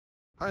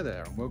Hi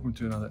there, and welcome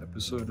to another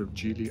episode of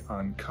Geely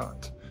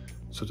Uncut.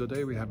 So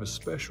today we have a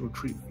special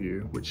treat for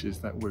you, which is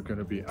that we're going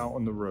to be out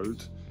on the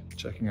road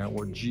checking out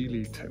what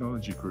Geely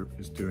Technology Group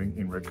is doing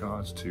in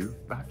regards to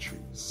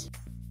batteries.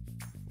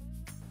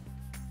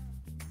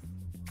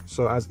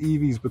 So as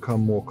EVs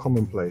become more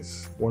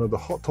commonplace, one of the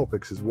hot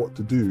topics is what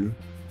to do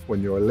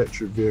when your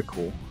electric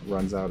vehicle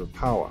runs out of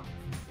power.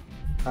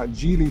 At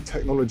Geely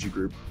Technology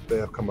Group, they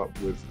have come up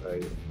with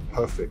a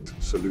perfect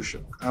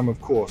solution. I'm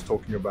of course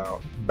talking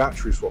about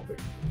battery swapping.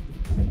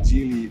 And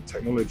Geely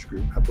Technology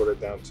Group have got it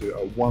down to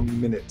a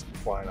 1-minute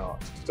fine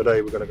art.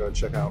 Today we're going to go and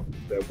check out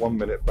their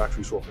 1-minute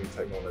battery swapping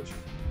technology.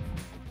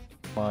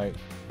 My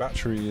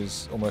battery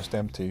is almost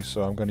empty,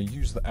 so I'm going to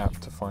use the app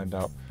to find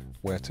out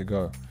where to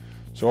go.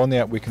 So on the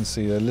app we can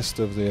see a list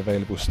of the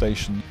available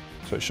stations.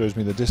 So it shows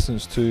me the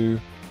distance to,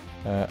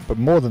 but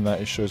more than that,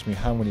 it shows me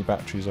how many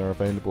batteries are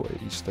available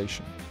at each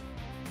station.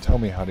 Tell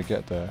me how to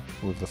get there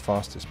with the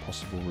fastest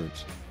possible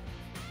route.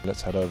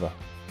 Let's head over.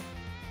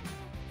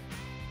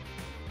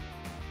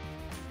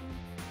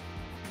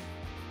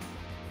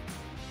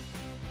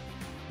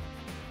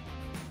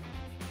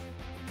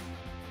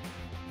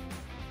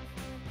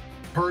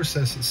 The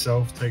process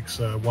itself takes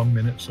 1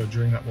 minute, so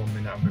during that 1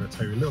 minute I'm going to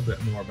tell you a little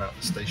bit more about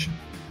the station.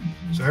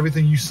 So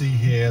everything you see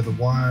here, the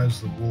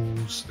wires, the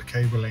walls, the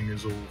cabling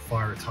is all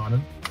fire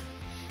retardant.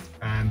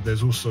 And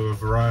there's also a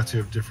variety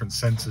of different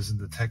sensors and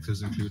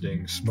detectors,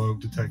 including smoke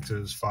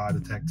detectors, fire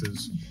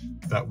detectors,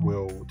 that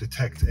will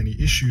detect any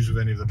issues with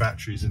any of the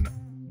batteries in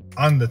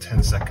under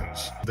 10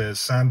 seconds. There's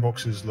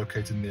sandboxes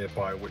located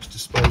nearby which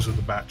dispose of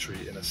the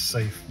battery in a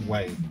safe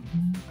way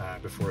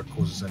before it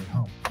causes any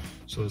harm.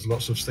 So there's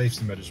lots of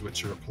safety measures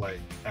which are at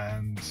play,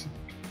 and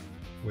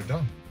we're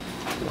done.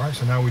 All right,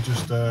 so now we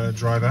just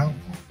drive out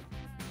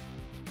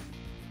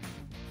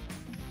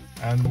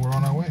and we're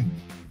on our way.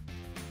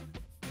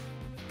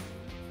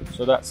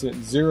 So that's it,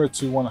 0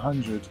 to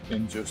 100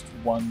 in just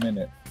 1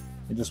 minute.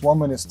 In just 1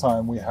 minute's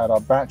time, we had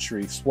our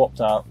battery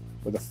swapped out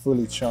with a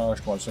fully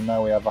charged one. So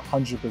now we have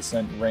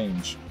 100%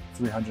 range,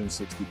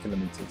 360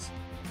 kilometers.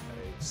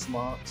 A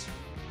smart,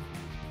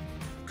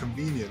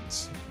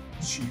 convenient,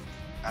 cheap,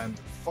 and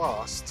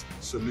fast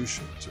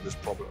solution to this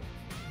problem.